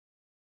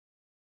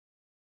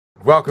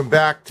Welcome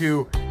back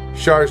to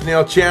Char's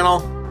Nail Channel.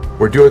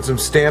 We're doing some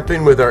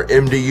stamping with our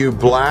MDU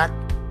black.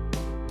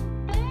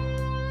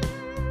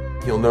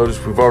 You'll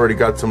notice we've already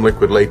got some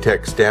liquid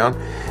latex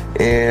down,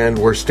 and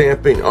we're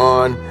stamping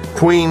on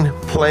Queen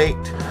Plate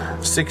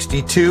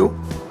 62,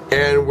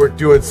 and we're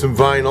doing some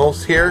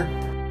vinyls here.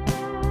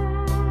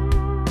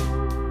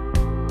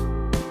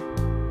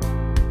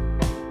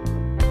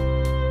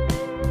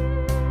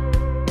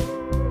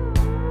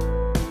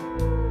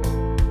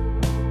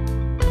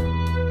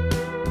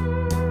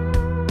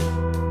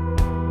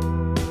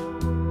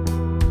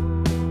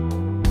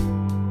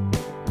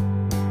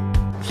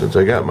 Since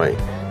I got my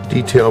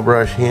detail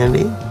brush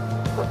handy,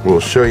 we'll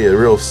show you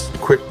real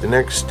quick the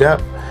next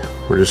step.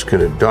 We're just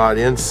going to dot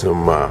in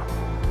some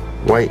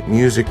white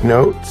music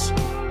notes.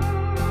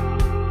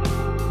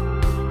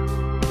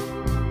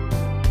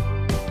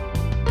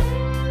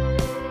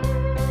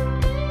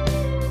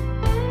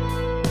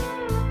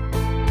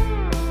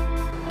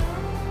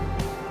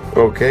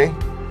 Okay,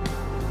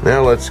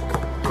 now let's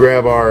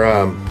grab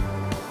our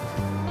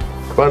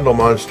Bundle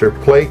Monster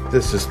plate.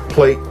 This is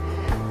plate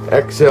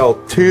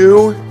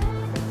XL2.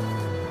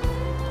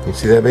 You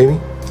see that, baby?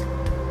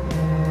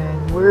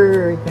 And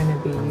we're going to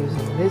be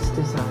using this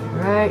design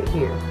right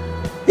here.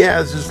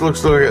 Yeah, this just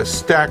looks like a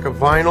stack of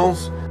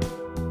vinyls.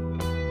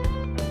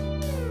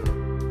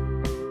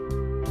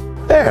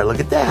 There,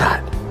 look at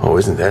that. Oh,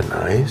 isn't that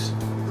nice?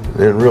 And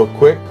then real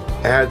quick,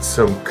 add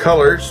some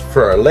colors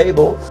for our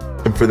label.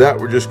 And for that,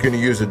 we're just going to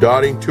use a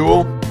dotting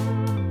tool.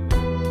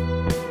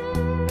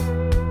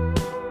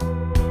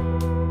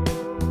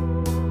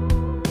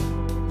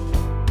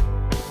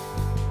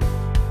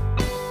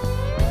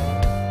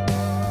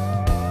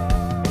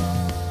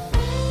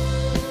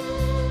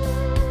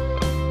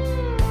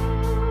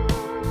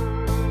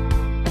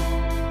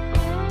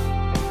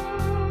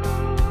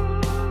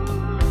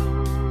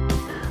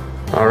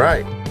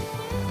 Alright,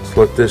 let's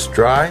let this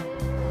dry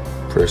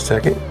for a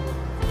second.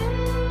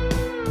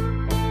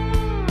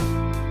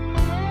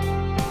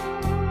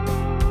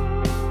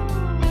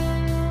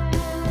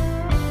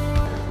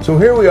 So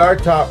here we are,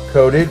 top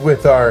coated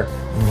with our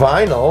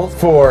vinyl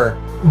for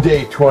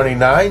day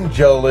 29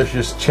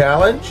 Gelulicious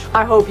challenge.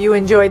 I hope you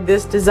enjoyed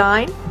this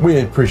design.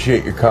 We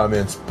appreciate your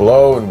comments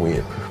below, and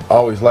we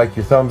always like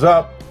your thumbs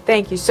up.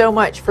 Thank you so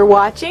much for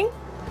watching.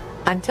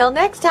 Until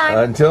next time.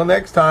 Until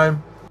next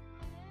time.